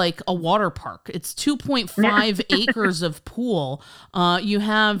basically like a water park. It's 2.5 acres of pool. You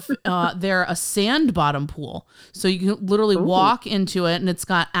have there a sand bottom pool. So you can literally walk into it and it's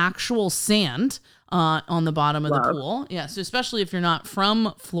got actual sand on the bottom of the pool. Yeah. So especially if you're not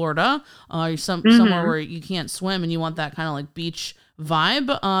from Florida, you're somewhere where you can't swim and you want that kind of like beach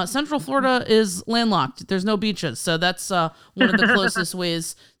vibe. Central Florida is landlocked. There's no beaches. So that's one of the closest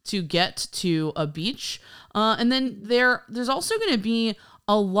ways to get to a beach. And then there's also going to be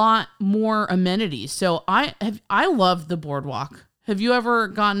a lot more amenities. So I love the boardwalk. Have you ever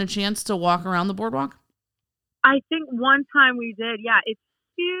gotten a chance to walk around the boardwalk? I think one time we did. Yeah, it's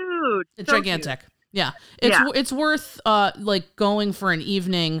huge. It's So gigantic. huge. Yeah. Yeah. It's worth like going for an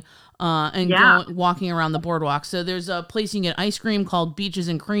evening and walking around the boardwalk. So there's a place you can get ice cream called Beaches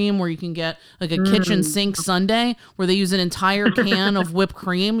and Cream, where you can get like a kitchen sink sundae where they use an entire can of whipped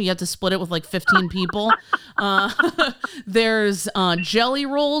cream. You have to split it with like 15 people. There's Jelly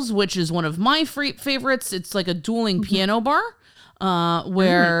Rolls, which is one of my favorites. It's like a dueling piano bar.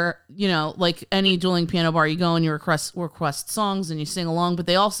 Where, you know, like any dueling piano bar, you go and you request songs and you sing along, but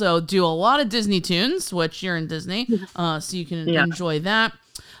they also do a lot of Disney tunes, which you're in Disney, so you can enjoy that.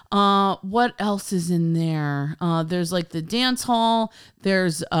 What else is in there? There's like the dance hall.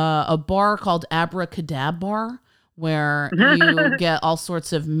 There's a bar called Abracadabra Bar, where you get all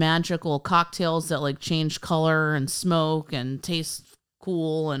sorts of magical cocktails that like change color and smoke and taste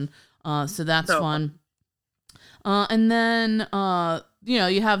cool, and so that's fun. And then, you know,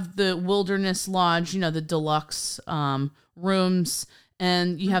 you have the Wilderness Lodge, you know, the deluxe rooms,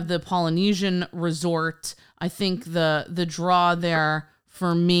 and you have the Polynesian Resort. I think the draw there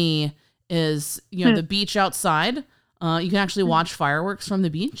for me is, you know, the beach outside. You can actually watch fireworks from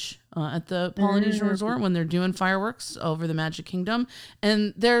the beach at the Polynesian Resort when they're doing fireworks over the Magic Kingdom.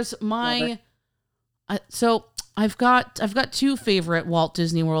 And there's so I've got two favorite Walt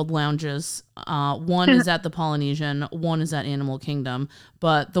Disney World lounges. One is at the Polynesian, one is at Animal Kingdom.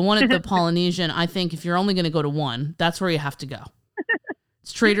 But the one at the Polynesian, I think if you're only going to go to one, that's where you have to go.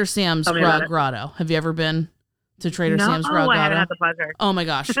 It's Trader Sam's Grotto. Have you ever been to Trader Sam's Grotto? I haven't had the pleasure. Oh my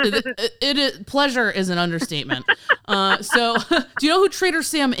gosh, pleasure is an understatement. So, do you know who Trader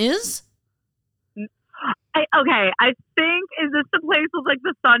Sam is? I think, is this the place with like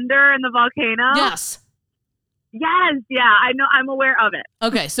the thunder and the volcano? Yes. Yes, yeah, I know. I'm aware of it.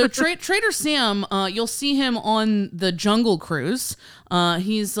 Okay, so Trader Sam, you'll see him on the Jungle Cruise.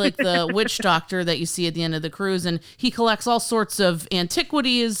 He's like the witch doctor that you see at the end of the cruise, and he collects all sorts of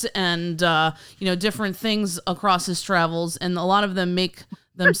antiquities and you know, different things across his travels, and a lot of them make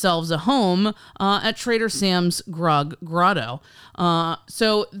themselves a home at Trader Sam's Grotto.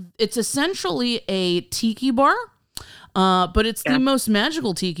 So it's essentially a tiki bar. But it's the most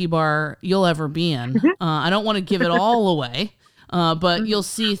magical tiki bar you'll ever be in. I don't want to give it all away, but you'll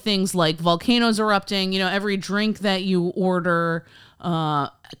see things like volcanoes erupting. You know, every drink that you order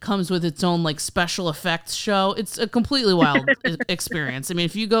comes with its own like special effects show. It's a completely wild experience. I mean,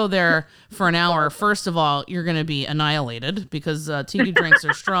 if you go there for an hour, first of all, you're going to be annihilated because tiki drinks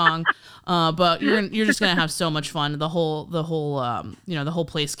are strong. But you're just going to have so much fun. The whole you know, the whole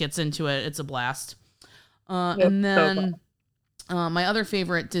place gets into it. It's a blast. And then my other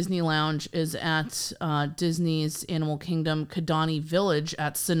favorite Disney lounge is at Disney's Animal Kingdom Kidani Village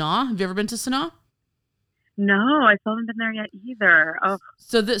at Sanaa. Have you ever been to Sanaa? No, I still haven't been there yet either. Oh,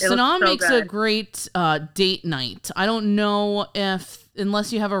 so Sanaa makes a great date night. I don't know if,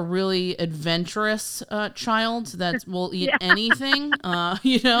 unless you have a really adventurous child that will eat anything,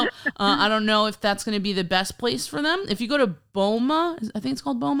 you know, I don't know if that's going to be the best place for them. If you go to Boma, I think it's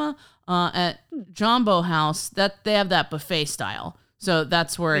called Boma, at Jambo House, that they have that buffet style. So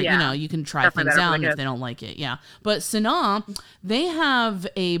that's where, you know, you can try things out if they don't like it. Yeah. But Sanaa, they have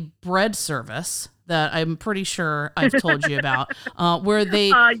a bread service that I'm pretty sure I've told you about, where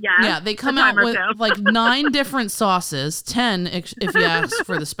they they come out with like 9 different sauces, 10 if you ask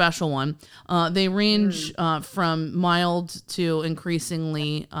for the special one. They range from mild to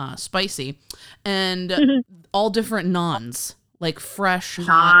increasingly spicy, and all different naans, like fresh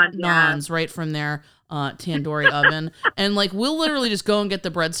hot naans right from their tandoori oven. And like, we'll literally just go and get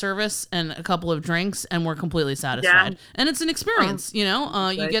the bread service and a couple of drinks and we're completely satisfied. And it's an experience, you know,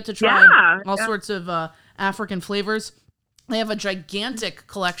 you get to try all sorts of African flavors. They have a gigantic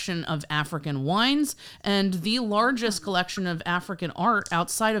collection of African wines and the largest collection of African art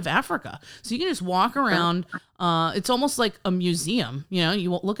outside of Africa. So you can just walk around. It's almost like a museum. You know,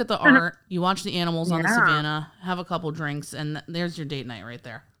 you look at the art, you watch the animals on the savannah, have a couple drinks, and there's your date night right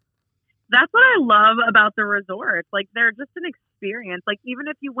there. That's what I love about the resorts. Like, they're just an experience. Like, even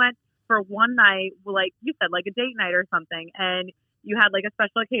if you went for one night, like you said, like a date night or something, and you had like a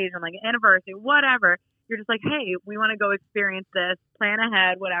special occasion, like an anniversary, whatever, you're just like, hey, we want to go experience this, plan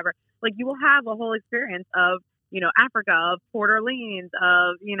ahead, whatever. Like, you will have a whole experience of, you know, Africa, of Port Orleans,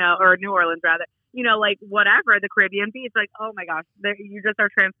 of, you know, or New Orleans rather, you know, like whatever, the Caribbean beach. Like, oh my gosh, you just are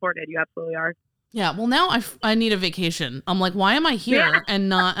transported. You absolutely are. Yeah, well, now I need a vacation. I'm like, why am I here and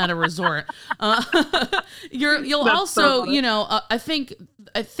not at a resort? You'll also, you know, I think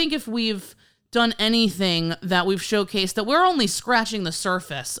if we've done anything that we've showcased that we're only scratching the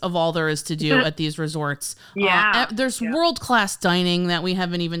surface of all there is to do at these resorts. Yeah. There's world-class dining that we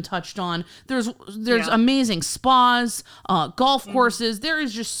haven't even touched on. There's amazing spas, golf courses. There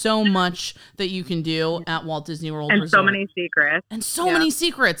is just so much that you can do at Walt Disney World And Resort. so many secrets. And so many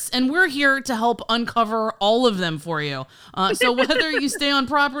secrets. And we're here to help uncover all of them for you. So whether you stay on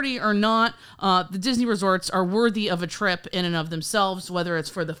property or not, the Disney resorts are worthy of a trip in and of themselves, whether it's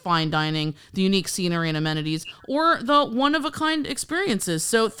for the fine dining, the unique scenery and amenities, or the one-of-a-kind experiences.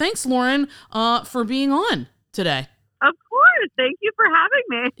 So thanks, Lauren, for being on today. Of course. Thank you for having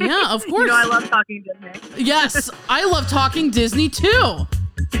me. Yeah, of course. I love talking Disney. Yes, I love talking Disney too.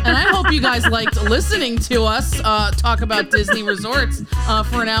 And I hope you guys liked listening to us talk about Disney resorts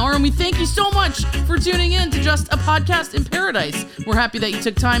for an hour. And we thank you so much for tuning in to Just a Podcast in Paradise. We're happy that you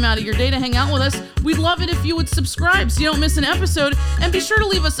took time out of your day to hang out with us. We'd love it if you would subscribe so you don't miss an episode. And be sure to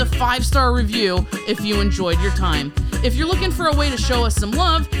leave us a 5-star review if you enjoyed your time. If you're looking for a way to show us some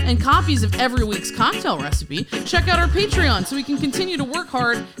love and copies of every week's cocktail recipe, check out our Patreon so we can continue to work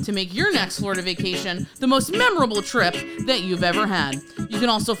hard to make your next Florida vacation the most memorable trip that you've ever had. You can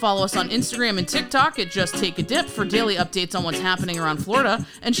also follow us on Instagram and TikTok at Just Take a Dip for daily updates on what's happening around Florida.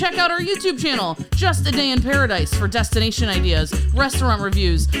 And check out our YouTube channel, Just a Day in Paradise, for destination ideas, restaurant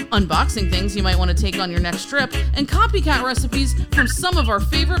reviews, unboxing things you might want to take on your next trip, and copycat recipes from some of our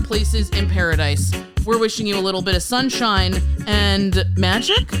favorite places in Paradise. We're wishing you a little bit of sunshine and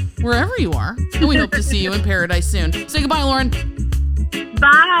magic wherever you are. And we hope to see you in paradise soon. Say goodbye, Lauren.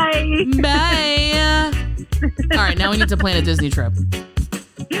 Bye. Bye. All right, now we need to plan a Disney trip.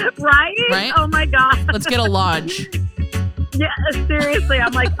 Right? Oh my God. Let's get a lodge. Yeah, seriously.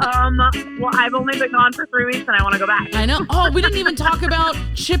 I'm like, well, I've only been gone for 3 weeks and I want to go back. I know. Oh, we didn't even talk about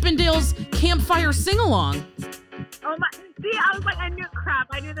Chippendale's campfire sing-along. Oh my, see, I was like, I knew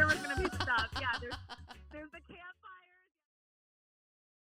there was going to be